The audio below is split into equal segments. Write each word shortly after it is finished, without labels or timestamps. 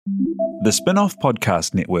The Spin-off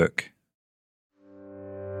Podcast Network.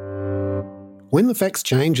 When the Facts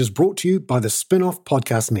Change is brought to you by the Spin-off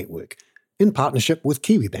Podcast Network in partnership with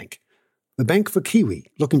Kiwibank, the bank for Kiwi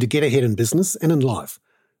looking to get ahead in business and in life.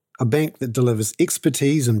 A bank that delivers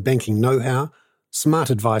expertise in banking know-how, smart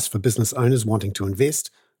advice for business owners wanting to invest,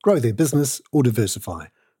 grow their business or diversify.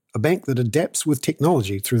 A bank that adapts with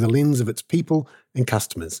technology through the lens of its people and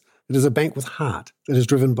customers. It is a bank with heart that is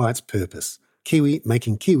driven by its purpose. Kiwi,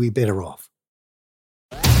 making Kiwi better off.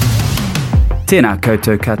 Tēnā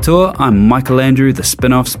koutou katoa, I'm Michael Andrew, the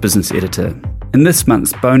Spin-off's business editor. In this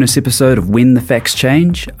month's bonus episode of When the Facts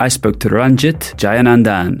Change, I spoke to Ranjit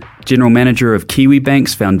Jayanandhan, General Manager of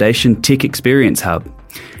Kiwibank's Foundation Tech Experience Hub.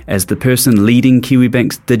 As the person leading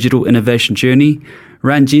Kiwibank's digital innovation journey,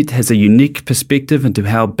 Ranjit has a unique perspective into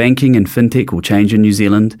how banking and fintech will change in New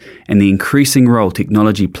Zealand and the increasing role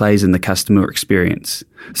technology plays in the customer experience.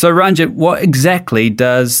 So Ranjit, what exactly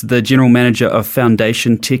does the General Manager of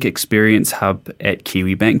Foundation Tech Experience Hub at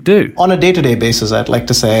Kiwibank do? On a day-to-day basis, I'd like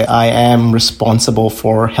to say I am responsible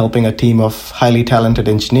for helping a team of highly talented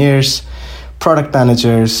engineers, product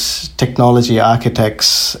managers, technology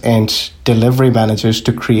architects, and delivery managers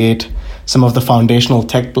to create some of the foundational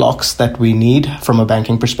tech blocks that we need from a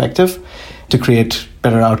banking perspective to create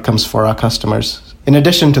better outcomes for our customers. In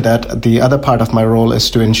addition to that, the other part of my role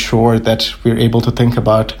is to ensure that we're able to think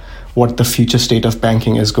about what the future state of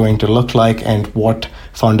banking is going to look like and what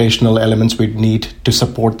foundational elements we need to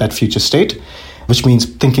support that future state, which means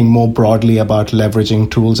thinking more broadly about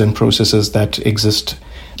leveraging tools and processes that exist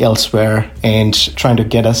elsewhere and trying to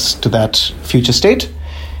get us to that future state.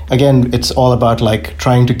 Again, it's all about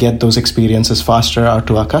trying to get those experiences faster out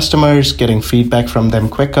to our customers, getting feedback from them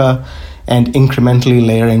quicker, and incrementally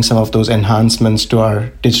layering some of those enhancements to our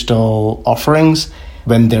digital offerings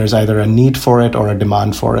when there's either a need for it or a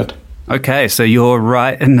demand for it. Okay, so you're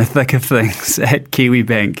right in the thick of things at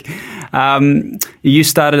Kiwibank. You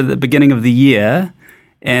started at the beginning of the year,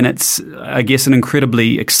 and it's, I guess, an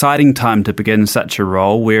incredibly exciting time to begin such a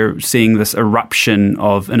role. We're seeing this eruption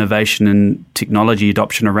of innovation and technology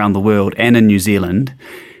adoption around the world and in New Zealand.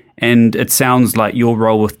 And it sounds like your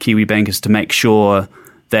role with Kiwibank is to make sure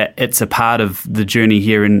that it's a part of the journey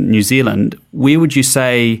here in New Zealand. Where would you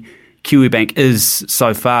say Kiwibank is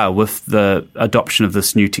so far with the adoption of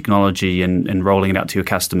this new technology and rolling it out to your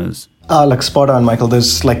customers? Spot on, Michael.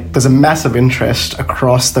 There's a massive interest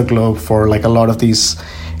across the globe for a lot of these.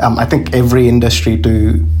 I think every industry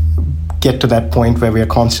to get to that point where we are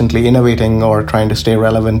constantly innovating or trying to stay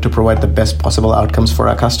relevant to provide the best possible outcomes for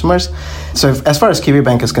our customers. So as far as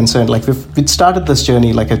Kiwibank is concerned, we've started this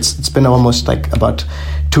journey. It's been almost about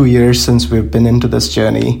 2 years since we've been into this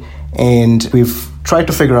journey, and we've tried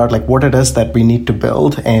to figure out what it is that we need to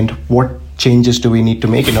build and what changes do we need to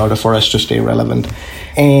make in order for us to stay relevant.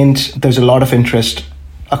 And there's a lot of interest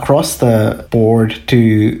across the board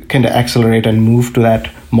to kind of accelerate and move to that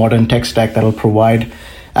modern tech stack that'll provide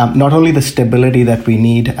not only the stability that we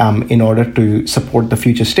need in order to support the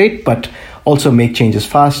future state, but also make changes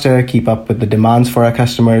faster, keep up with the demands for our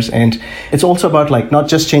customers. And it's also about not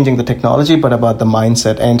just changing the technology, but about the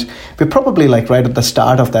mindset. And we're probably right at the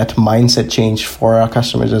start of that mindset change for our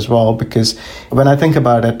customers as well, because when I think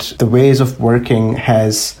about it, the ways of working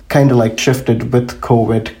has kind of shifted with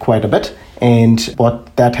COVID quite a bit. And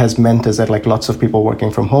what that has meant is that lots of people working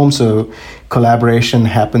from home, so collaboration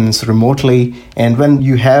happens remotely. And when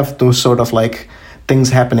you have those sort of things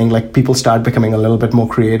happening, people start becoming a little bit more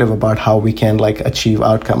creative about how we can achieve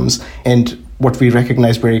outcomes. And what we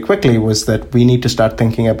recognized very quickly was that we need to start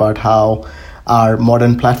thinking about how our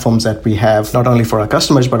modern platforms that we have, not only for our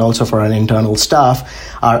customers, but also for our internal staff,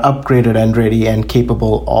 are upgraded and ready and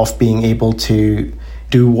capable of being able to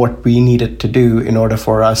do what we needed to do in order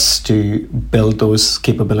for us to build those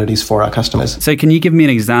capabilities for our customers. So can you give me an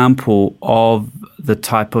example of the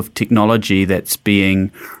type of technology that's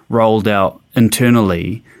being rolled out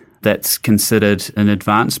internally that's considered an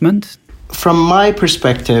advancement? From my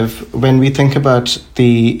perspective, when we think about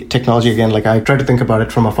the technology, again, I try to think about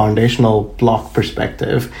it from a foundational block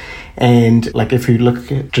perspective. And if you look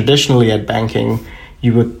traditionally at banking,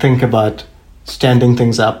 you would think about standing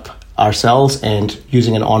things up ourselves and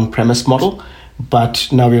using an on-premise model. But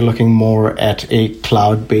now we're looking more at a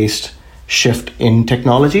cloud-based shift in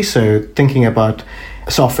technology. So thinking about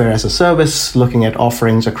software as a service, looking at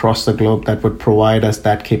offerings across the globe that would provide us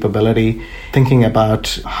that capability, thinking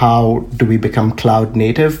about how do we become cloud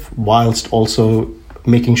native whilst also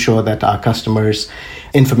making sure that our customers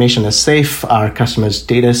information is safe, our customers'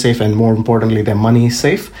 data is safe, and more importantly, their money is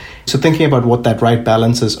safe. So thinking about what that right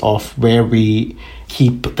balance is of where we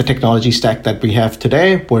keep the technology stack that we have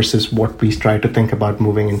today versus what we try to think about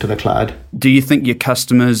moving into the cloud. Do you think your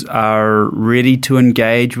customers are ready to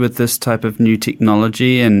engage with this type of new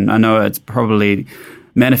technology? And I know it's probably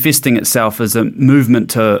manifesting itself as a movement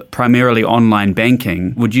to primarily online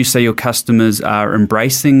banking. Would you say your customers are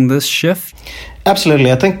embracing this shift?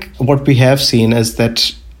 Absolutely. I think what we have seen is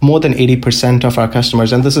that more than 80% of our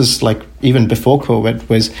customers, and this is like even before COVID,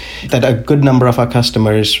 was that a good number of our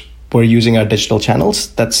customers were using our digital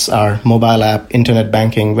channels. That's our mobile app, internet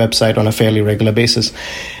banking, website on a fairly regular basis.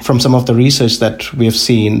 From some of the research that we have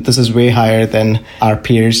seen, this is way higher than our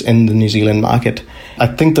peers in the New Zealand market. I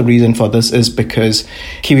think the reason for this is because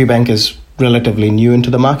Kiwibank is relatively new into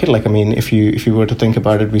the market. If you were to think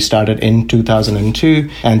about it, we started in 2002,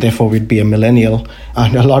 and therefore we'd be a millennial.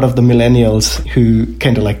 And a lot of the millennials who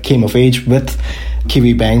kind of like came of age with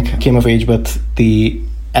Kiwibank, came of age with the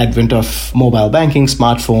advent of mobile banking,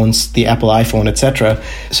 smartphones, the Apple iPhone, etc.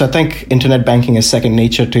 So I think internet banking is second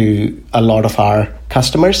nature to a lot of our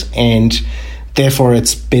customers, and therefore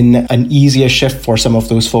it's been an easier shift for some of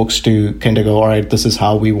those folks to kind of go, all right, this is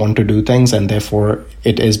how we want to do things, and therefore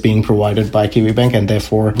it is being provided by Kiwibank, and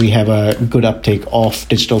therefore we have a good uptake of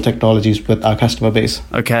digital technologies with our customer base.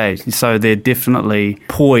 Okay, so they're definitely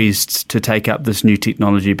poised to take up this new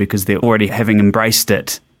technology because they're already having embraced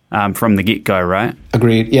it from the get-go, right?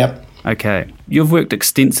 Agreed, yep. Okay. You've worked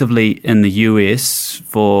extensively in the US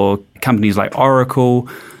for companies like Oracle,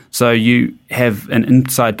 so you have an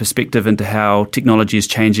inside perspective into how technology is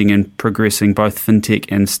changing and progressing both fintech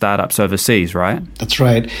and startups overseas, right? That's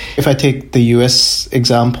right. If I take the US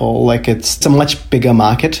example, it's a much bigger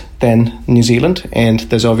market than New Zealand, and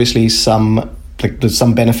there's obviously there's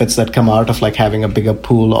some benefits that come out of having a bigger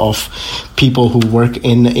pool of people who work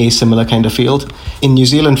in a similar kind of field. In New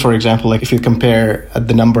Zealand, for example, if you compare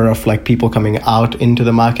the number of people coming out into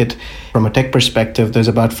the market from a tech perspective, there's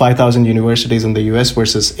about 5,000 universities in the US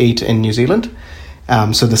versus 8 in New Zealand.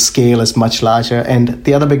 So the scale is much larger. And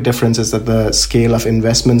the other big difference is that the scale of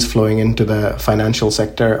investments flowing into the financial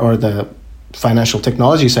sector or the financial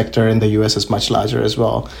technology sector in the US is much larger as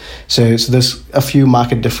well. So there's a few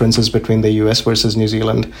market differences between the US versus New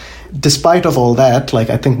Zealand. Despite of all that,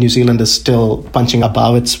 I think New Zealand is still punching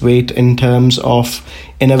above its weight in terms of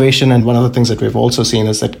innovation. And one of the things that we've also seen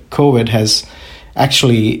is that COVID has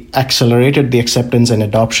actually accelerated the acceptance and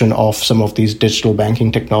adoption of some of these digital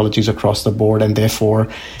banking technologies across the board. And therefore,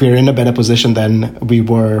 we're in a better position than we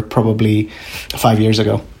were probably 5 years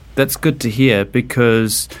ago. That's good to hear,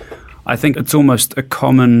 because I think it's almost a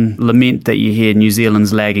common lament that you hear New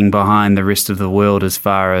Zealand's lagging behind the rest of the world as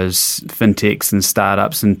far as fintechs and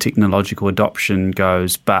startups and technological adoption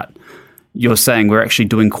goes. But you're saying we're actually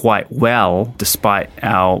doing quite well despite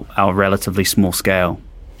our relatively small scale.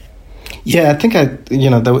 Yeah, I think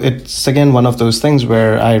it's again one of those things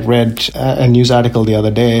where I read a news article the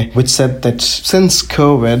other day which said that since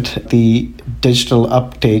COVID, the digital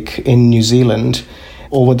uptake in New Zealand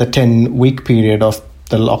over the 10-week period of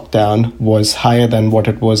the lockdown was higher than what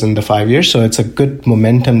it was in the 5 years. So it's a good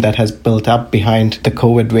momentum that has built up behind the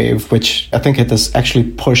COVID wave, which I think it has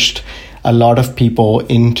actually pushed a lot of people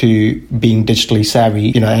into being digitally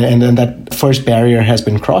savvy, and then that first barrier has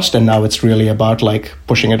been crossed, and now it's really about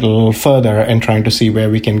pushing it a little further and trying to see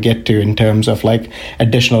where we can get to in terms of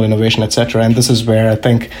additional innovation, etc. And this is where I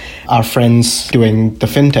think our friends doing the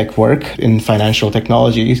fintech work in financial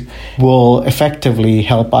technologies will effectively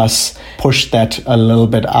help us push that a little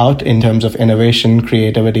bit out in terms of innovation,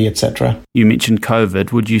 creativity, etc. You mentioned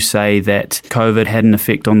COVID. Would you say that COVID had an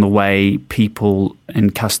effect on the way people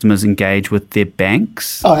and customers engage with their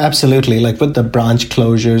banks? Oh, absolutely. With the branch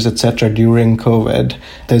closures, etc. during COVID,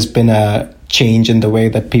 there's been a change in the way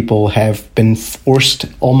that people have been forced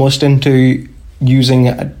almost into using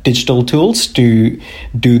digital tools to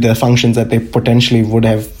do the functions that they potentially would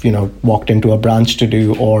have, walked into a branch to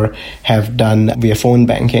do or have done via phone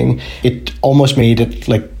banking. It almost made it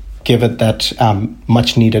give it that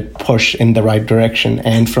much needed push in the right direction.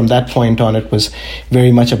 And from that point on, it was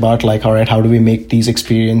very much about all right, how do we make these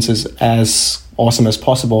experiences as awesome as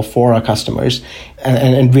possible for our customers?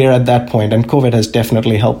 And we're at that point, and COVID has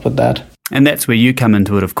definitely helped with that. And that's where you come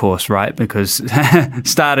into it, of course, right? Because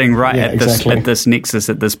starting at this nexus,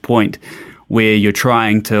 at this point where you're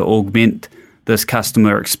trying to augment this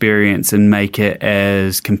customer experience and make it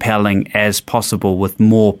as compelling as possible with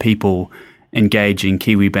more people engaging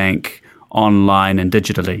Kiwibank online and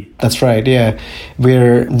digitally. That's right, yeah.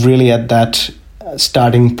 We're really at that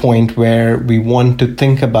starting point where we want to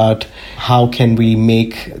think about how can we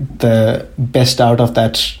make the best out of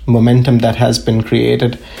that momentum that has been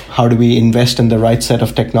created. How do we invest in the right set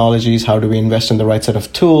of technologies? How do we invest in the right set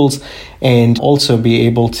of tools? And also be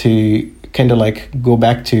able to kind of like go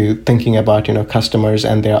back to thinking about, customers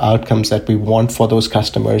and their outcomes that we want for those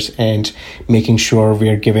customers, and making sure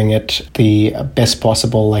we're giving it the best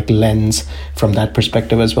possible lens from that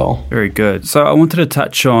perspective as well. Very good. So I wanted to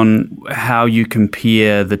touch on how you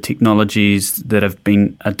compare the technologies that have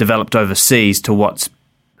been developed overseas to what's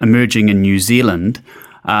emerging in New Zealand.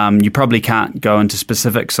 You probably can't go into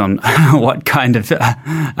specifics on what kind of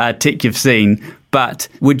tech you've seen, but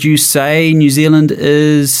would you say New Zealand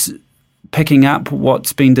is picking up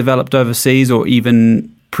what's been developed overseas, or even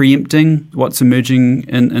preempting what's emerging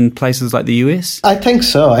in places like the US? I think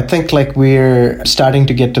so. I think we're starting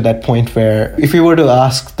to get to that point where if we were to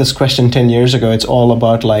ask this question 10 years ago, it's all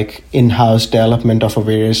about in-house development of a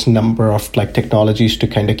various number of technologies to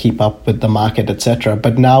kind of keep up with the market, etc.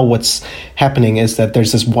 But now what's happening is that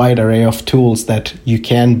there's this wide array of tools that you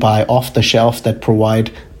can buy off the shelf that provide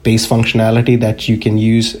base functionality that you can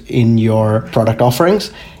use in your product offerings.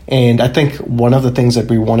 And I think one of the things that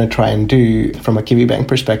we want to try and do from a Kiwibank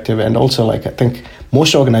perspective, and also I think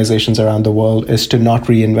most organizations around the world, is to not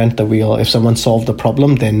reinvent the wheel. If someone solved the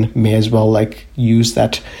problem, then may as well use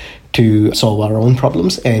that to solve our own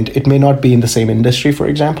problems. And it may not be in the same industry, for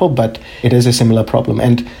example, but it is a similar problem.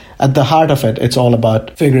 And at the heart of it, it's all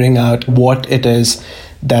about figuring out what it is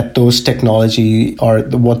that those technology or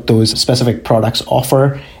what those specific products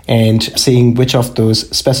offer, and seeing which of those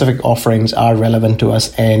specific offerings are relevant to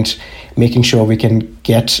us, and making sure we can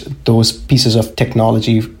get those pieces of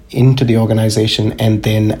technology into the organization and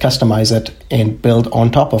then customize it and build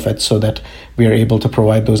on top of it so that we are able to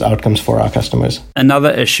provide those outcomes for our customers.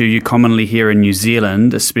 Another issue you commonly hear in New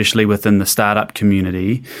Zealand, especially within the startup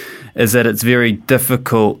community, is that it's very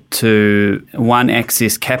difficult to, one,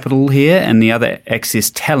 access capital here, and the other, access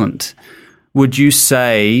talent. Would you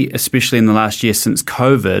say, especially in the last year since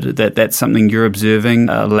COVID, that that's something you're observing,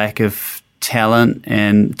 a lack of talent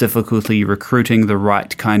and difficulty recruiting the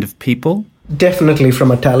right kind of people? Definitely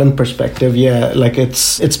from a talent perspective, yeah.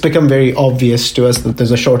 It's become very obvious to us that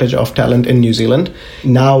there's a shortage of talent in New Zealand.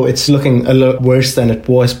 Now it's looking a lot worse than it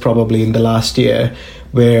was probably in the last year,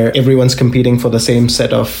 where everyone's competing for the same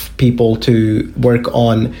set of people to work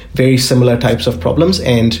on very similar types of problems.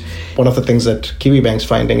 And one of the things that Kiwibank's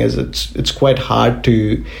finding is it's quite hard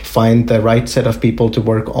to find the right set of people to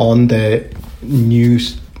work on the new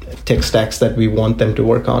tech stacks that we want them to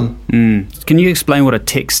work on. Can you explain what a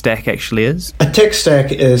tech stack actually is? A tech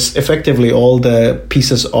stack is effectively all the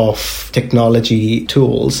pieces of technology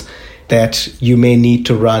tools that you may need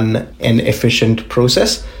to run an efficient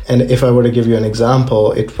process. And if I were to give you an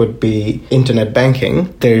example, it would be internet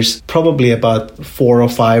banking. There's probably about 4 or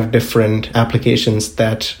 5 different applications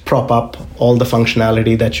that prop up all the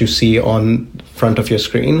functionality that you see on front of your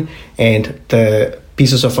screen. And the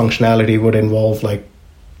pieces of functionality would involve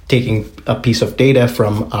taking a piece of data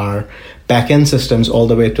from our back-end systems all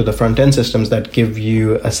the way to the front-end systems that give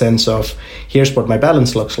you a sense of, here's what my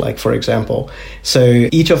balance looks like, for example. So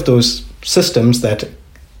each of those systems that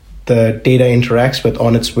the data interacts with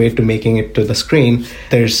on its way to making it to the screen,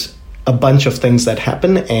 there's a bunch of things that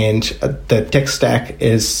happen, and the tech stack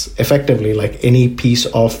is effectively any piece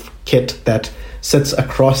of kit that sits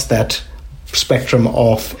across that spectrum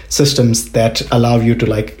of systems that allow you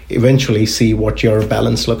to eventually see what your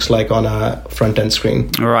balance looks like on a front-end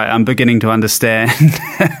screen. All right, I'm beginning to understand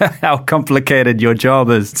how complicated your job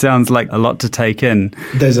is. It sounds like a lot to take in.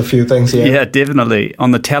 There's a few things, yeah. Yeah, definitely.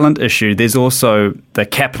 On the talent issue, there's also the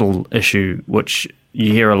capital issue, which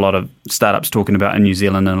you hear a lot of startups talking about in New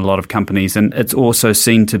Zealand and a lot of companies, and it's also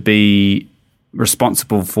seen to be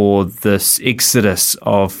responsible for this exodus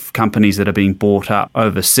of companies that are being bought up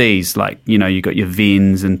overseas, you got your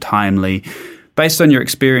Vens and Timely. Based on your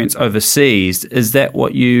experience overseas, is that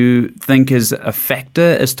what you think is a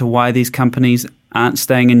factor as to why these companies aren't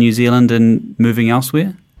staying in New Zealand and moving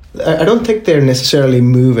elsewhere? I don't think they're necessarily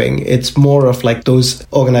moving. It's more of those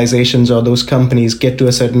organizations or those companies get to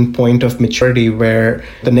a certain point of maturity where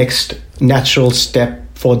the next natural step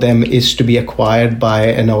for them is to be acquired by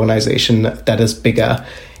an organization that is bigger.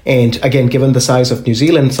 And again, given the size of New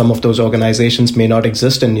Zealand, some of those organizations may not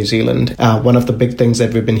exist in New Zealand. One of the big things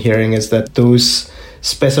that we've been hearing is that those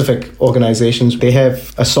specific organizations, they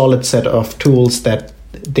have a solid set of tools that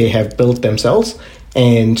they have built themselves.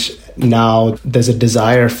 And now there's a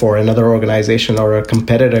desire for another organization or a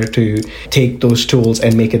competitor to take those tools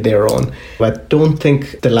and make it their own. But I don't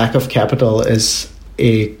think the lack of capital is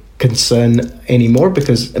a concern anymore,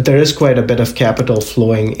 because there is quite a bit of capital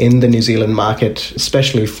flowing in the New Zealand market,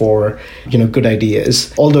 especially for, good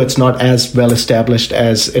ideas. Although it's not as well established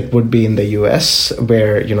as it would be in the US,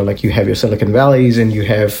 where, you have your Silicon Valleys and you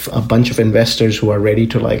have a bunch of investors who are ready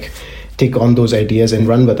to take on those ideas and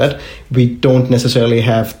run with it. We don't necessarily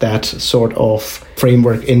have that sort of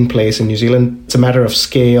framework in place in New Zealand. It's a matter of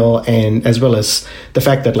scale, and as well as the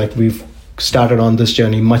fact that we've started on this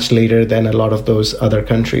journey much later than a lot of those other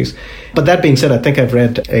countries. But that being said, I think I've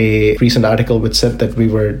read a recent article which said that we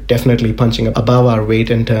were definitely punching above our weight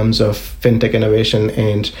in terms of fintech innovation,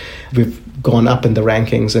 and we've gone up in the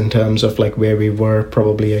rankings in terms of where we were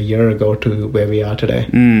probably a year ago to where we are today.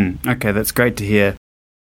 Okay, that's great to hear.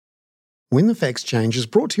 When the Facts Change is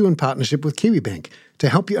brought to you in partnership with Kiwibank to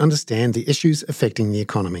help you understand the issues affecting the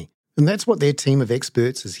economy. And that's what their team of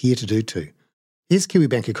experts is here to do too. Here's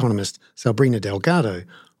Kiwibank economist Sabrina Delgado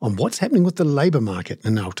on what's happening with the labour market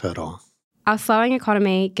in Aotearoa. Our slowing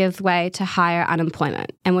economy gives way to higher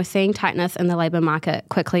unemployment, and we're seeing tightness in the labour market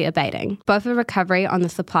quickly abating. Both a recovery on the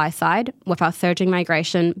supply side, with our surging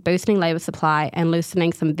migration boosting labour supply and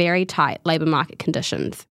loosening some very tight labour market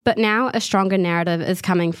conditions. But now a stronger narrative is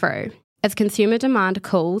coming through. As consumer demand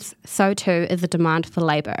cools, so too is the demand for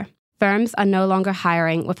labour. Firms are no longer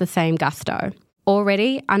hiring with the same gusto.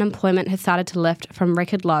 Already, unemployment has started to lift from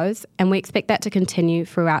record lows, and we expect that to continue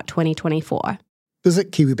throughout 2024.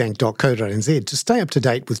 Visit kiwibank.co.nz to stay up to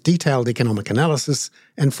date with detailed economic analysis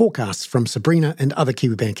and forecasts from Sabrina and other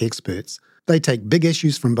Kiwibank experts. They take big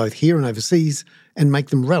issues from both here and overseas and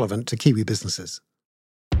make them relevant to Kiwi businesses.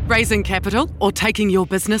 Raising capital or taking your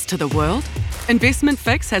business to the world? Investment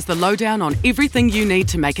Fix has the lowdown on everything you need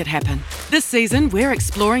to make it happen. This season, we're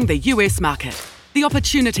exploring the US market, the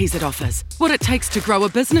opportunities it offers, what it takes to grow a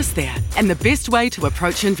business there, and the best way to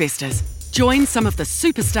approach investors. Join some of the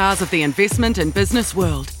superstars of the investment and business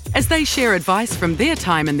world as they share advice from their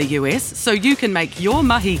time in the US so you can make your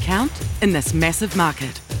mahi count in this massive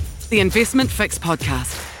market. The Investment Fix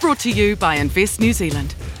podcast, brought to you by Invest New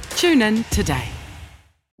Zealand. Tune in today.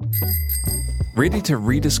 Ready to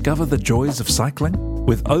rediscover the joys of cycling?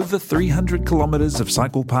 With over 300 kilometres of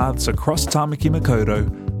cycle paths across Tāmaki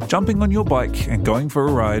Makaurau, jumping on your bike and going for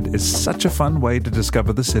a ride is such a fun way to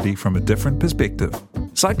discover the city from a different perspective.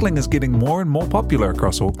 Cycling is getting more and more popular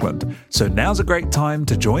across Auckland, so now's a great time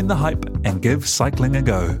to join the hype and give cycling a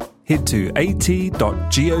go. Head to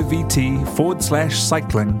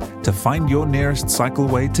at.govt/cycling to find your nearest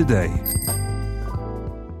cycleway today.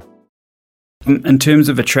 In terms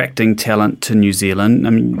of attracting talent to New Zealand,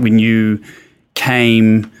 when you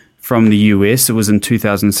came from the US, it was in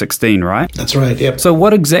 2016, right? That's right, yep. So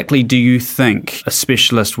what exactly do you think a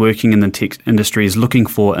specialist working in the tech industry is looking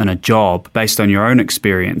for in a job based on your own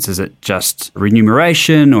experience? Is it just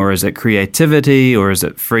remuneration, or is it creativity, or is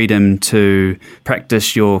it freedom to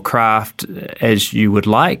practice your craft as you would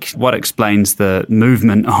like? What explains the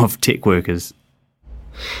movement of tech workers?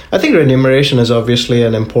 I think remuneration is obviously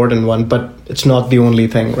an important one, but it's not the only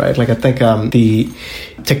thing, right? I think the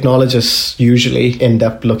technologists usually end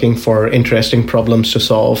up looking for interesting problems to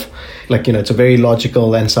solve. It's a very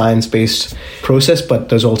logical and science-based process, but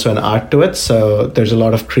there's also an art to it. So there's a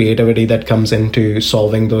lot of creativity that comes into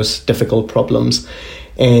solving those difficult problems.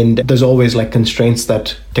 And there's always constraints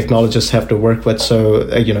that technologists have to work with. So,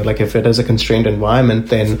 if it is a constrained environment,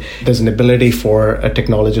 then there's an ability for a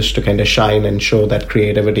technologist to kind of shine and show that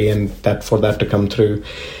creativity and that for that to come through.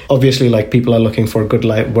 Obviously, people are looking for good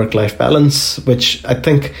work-life balance, which I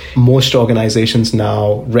think most organizations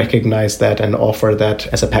now recognize that and offer that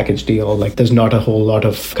as a package deal. There's not a whole lot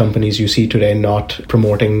of companies you see today not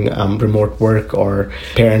promoting remote work or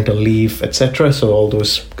parental leave, etc. So all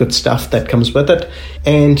those good stuff that comes with it.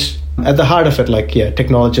 And at the heart of it,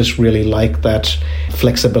 technologists really like that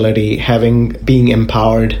flexibility, being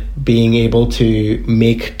empowered, being able to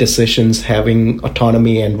make decisions, having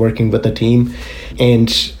autonomy and working with a team.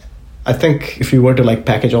 And I think if you were to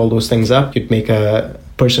package all those things up, you'd make a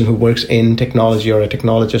person who works in technology or a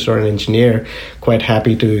technologist or an engineer quite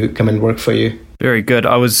happy to come and work for you. Very good.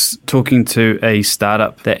 I was talking to a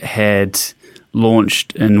startup that had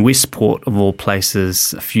launched in Westport, of all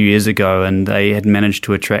places, a few years ago, and they had managed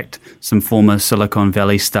to attract some former Silicon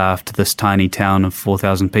Valley staff to this tiny town of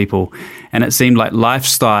 4,000 people. And it seemed like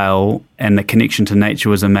lifestyle and the connection to nature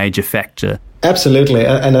was a major factor. Absolutely.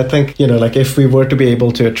 And I think, if we were to be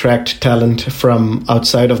able to attract talent from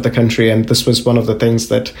outside of the country, and this was one of the things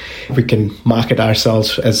that we can market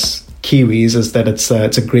ourselves as Kiwis is that it's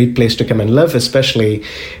a great place to come and live, especially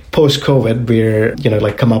post-COVID. We're,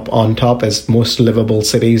 come up on top as most livable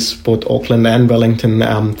cities, both Auckland and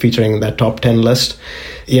Wellington, featuring that top 10 list.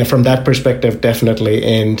 Yeah, from that perspective, definitely.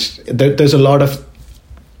 And there's a lot of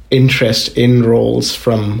interest in roles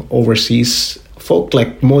from overseas folk,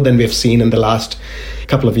 like more than we've seen in the last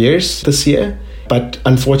couple of years this year. But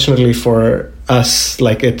unfortunately for us,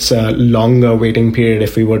 it's a longer waiting period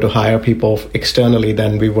if we were to hire people externally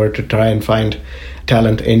than we were to try and find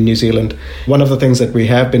talent in New Zealand. One of the things that we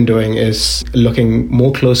have been doing is looking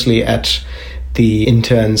more closely at the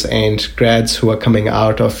interns and grads who are coming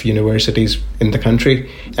out of universities in the country.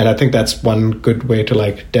 And I think that's one good way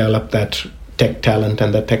to develop that tech talent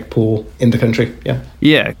and that tech pool in the country.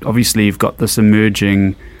 Yeah, obviously you've got this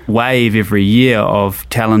emerging wave every year of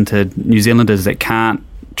talented New Zealanders that can't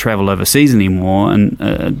travel overseas anymore, and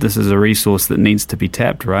this is a resource that needs to be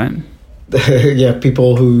tapped, right? Yeah,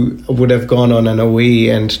 people who would have gone on an OE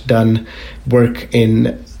and done work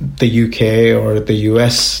in the UK or the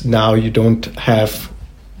US, now you don't have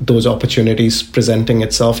those opportunities presenting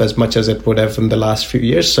itself as much as it would have in the last few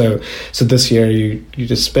years. So this year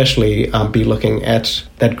you'd especially be looking at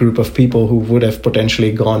that group of people who would have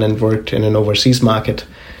potentially gone and worked in an overseas market.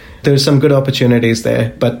 There's some good opportunities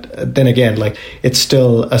there, but then again, it's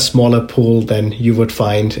still a smaller pool than you would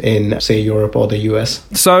find in, say, Europe or the US.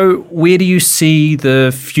 So where do you see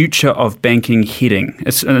the future of banking heading?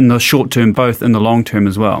 It's in the short term, both in the long term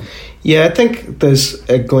as well. Yeah, I think there's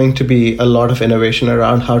going to be a lot of innovation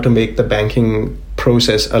around how to make the banking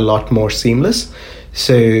process a lot more seamless.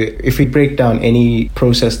 So if we break down any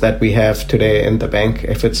process that we have today in the bank,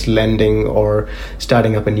 if it's lending or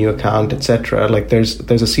starting up a new account, etc., there's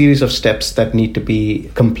a series of steps that need to be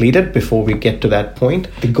completed before we get to that point.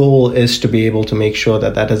 The goal is to be able to make sure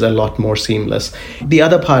that is a lot more seamless. The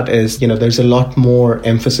other part is, there's a lot more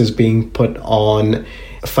emphasis being put on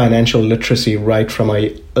financial literacy right from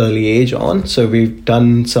an early age on. So we've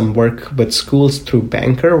done some work with schools through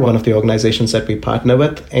Banker, one of the organizations that we partner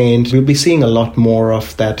with, and we'll be seeing a lot more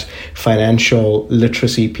of that financial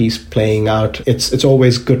literacy piece playing out. It's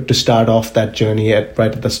always good to start off that journey right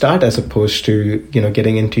at the start, as opposed to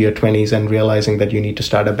getting into your 20s and realizing that you need to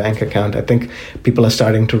start a bank account. I think people are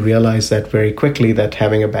starting to realize that very quickly, that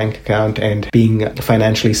having a bank account and being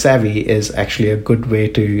financially savvy is actually a good way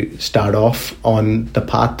to start off on the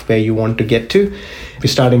path where you want to get to. We're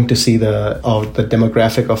starting to see the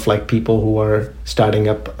demographic of people who are starting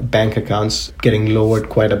up bank accounts getting lowered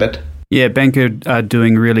quite a bit. Yeah, Banker are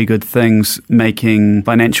doing really good things, making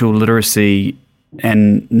financial literacy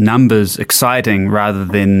and numbers exciting rather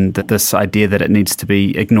than this idea that it needs to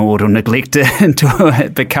be ignored or neglected until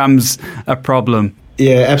it becomes a problem.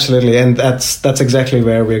 Yeah, absolutely. And that's exactly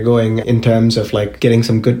where we're going in terms of getting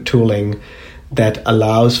some good tooling that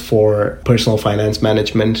allows for personal finance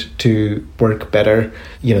management to work better.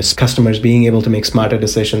 Customers being able to make smarter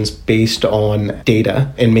decisions based on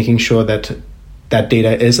data and making sure that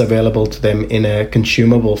data is available to them in a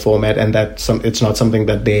consumable format, and that it's not something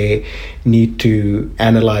that they need to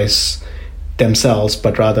analyze themselves,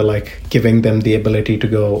 but rather giving them the ability to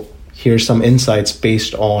go, here's some insights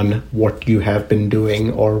based on what you have been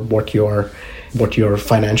doing or what your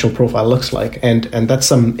financial profile looks like. And that's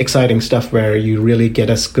some exciting stuff where you really get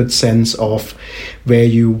a good sense of where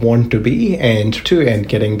you want to be and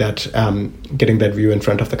getting that view in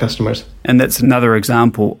front of the customers. And that's another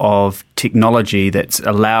example of technology that's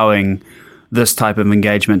allowing this type of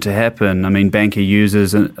engagement to happen. I mean, Banker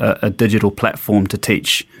uses a digital platform to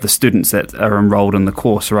teach the students that are enrolled in the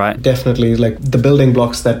course, right? Definitely. The building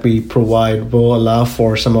blocks that we provide will allow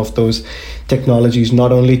for some of those technologies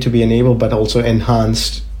not only to be enabled, but also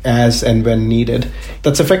enhanced as and when needed.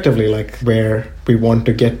 That's effectively where we want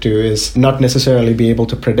to get to, is not necessarily be able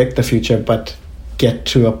to predict the future, but get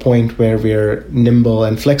to a point where we're nimble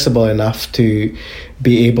and flexible enough to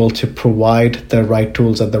be able to provide the right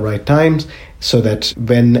tools at the right times, so that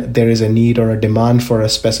when there is a need or a demand for a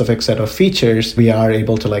specific set of features, we are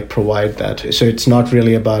able to provide that. So it's not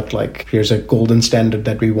really about here's a golden standard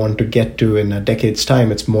that we want to get to in a decade's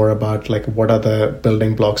time. It's more about what are the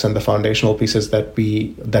building blocks and the foundational pieces that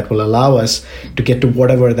will allow us to get to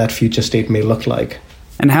whatever that future state may look like.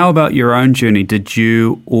 And how about your own journey? Did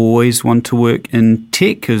you always want to work in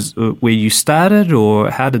tech where you started,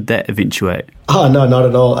 or how did that eventuate? Oh, no, not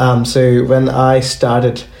at all. So when I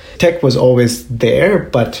started, tech was always there,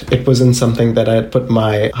 but it wasn't something that I had put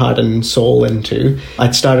my heart and soul into.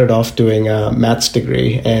 I'd started off doing a maths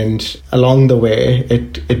degree, and along the way,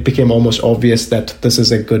 it became almost obvious that this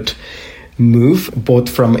is a good move, both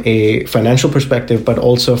from a financial perspective, but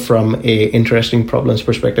also from a interesting problems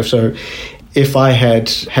perspective. So if I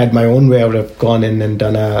had my own way, I would have gone in and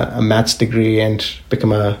done a maths degree and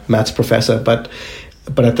become a maths professor. But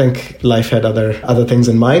I think life had other things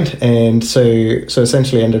in mind. And so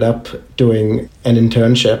essentially ended up doing an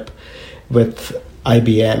internship with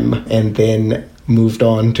IBM and then moved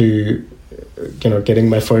on to getting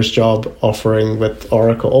my first job offering with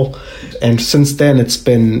Oracle. And since then it's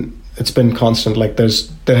been constant. Like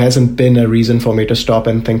there hasn't been a reason for me to stop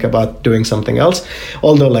and think about doing something else.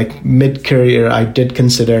 Although like mid-career, I did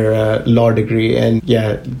consider a law degree, and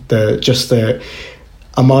the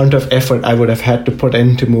amount of effort I would have had to put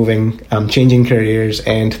into changing careers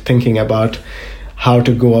and thinking about how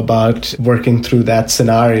to go about working through that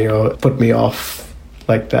scenario put me off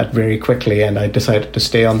like that very quickly, and I decided to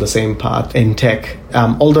stay on the same path in tech.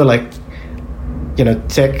 Although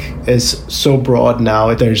tech is so broad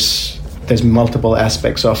now, there's multiple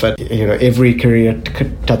aspects of it. Every career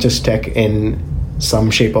touches tech in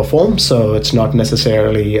some shape or form, so it's not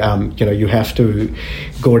necessarily you have to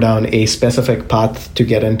go down a specific path to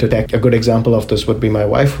get into tech. A good example of this would be my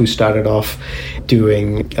wife, who started off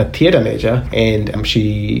doing a theater major, and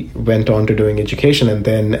she went on to doing education and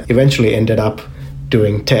then eventually ended up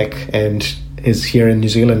doing tech and is here in New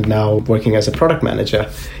Zealand now working as a product manager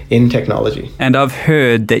in technology. And I've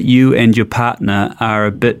heard that you and your partner are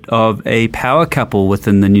a bit of a power couple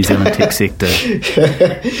within the New Zealand tech sector.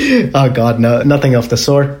 Oh God, no, nothing of the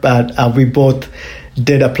sort. But we both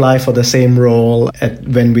did apply for the same role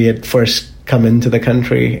when we had first come into the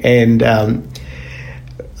country. And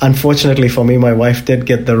unfortunately for me, my wife did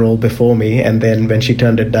get the role before me. And then when she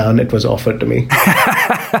turned it down, it was offered to me.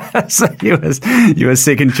 So you were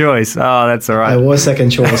second choice. Oh, that's all right. I was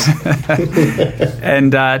second choice.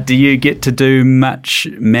 And do you get to do much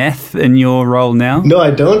math in your role now? No,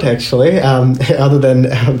 I don't actually. Other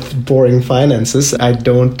than boring finances, I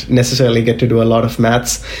don't necessarily get to do a lot of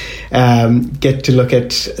maths. Get to look at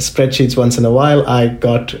spreadsheets once in a while. I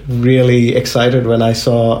got really excited when I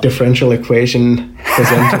saw differential equation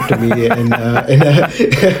presented to me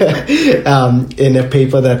in a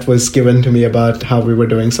paper that was given to me about how we were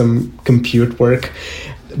doing some compute work.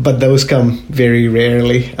 But those come very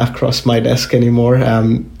rarely across my desk anymore.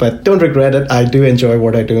 But don't regret it. I do enjoy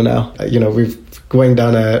what I do now. We're going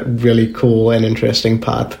down a really cool and interesting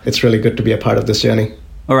path. It's really good to be a part of this journey.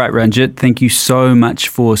 All right, Ranjit, thank you so much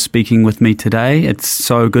for speaking with me today. It's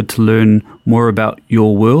so good to learn more about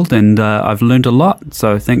your world, and I've learned a lot,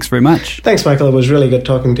 so thanks very much. Thanks, Michael. It was really good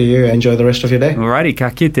talking to you. Enjoy the rest of your day. All righty,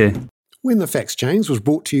 ka kite. When the Facts Change was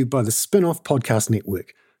brought to you by the Spin-Off Podcast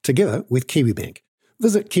Network, together with Kiwibank.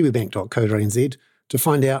 Visit kiwibank.co.nz to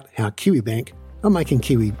find out how Kiwibank are making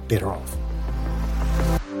Kiwi better off.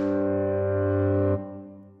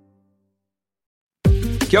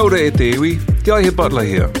 Kia ora e te iwi, Te Aihe Butler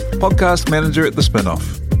here, podcast manager at The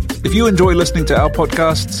Spin-Off. If you enjoy listening to our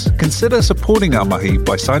podcasts, consider supporting our mahi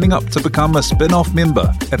by signing up to become a Spin-Off member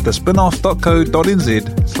at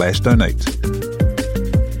thespinoff.co.nz/donate.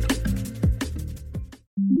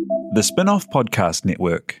 The Spin-Off Podcast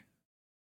Network.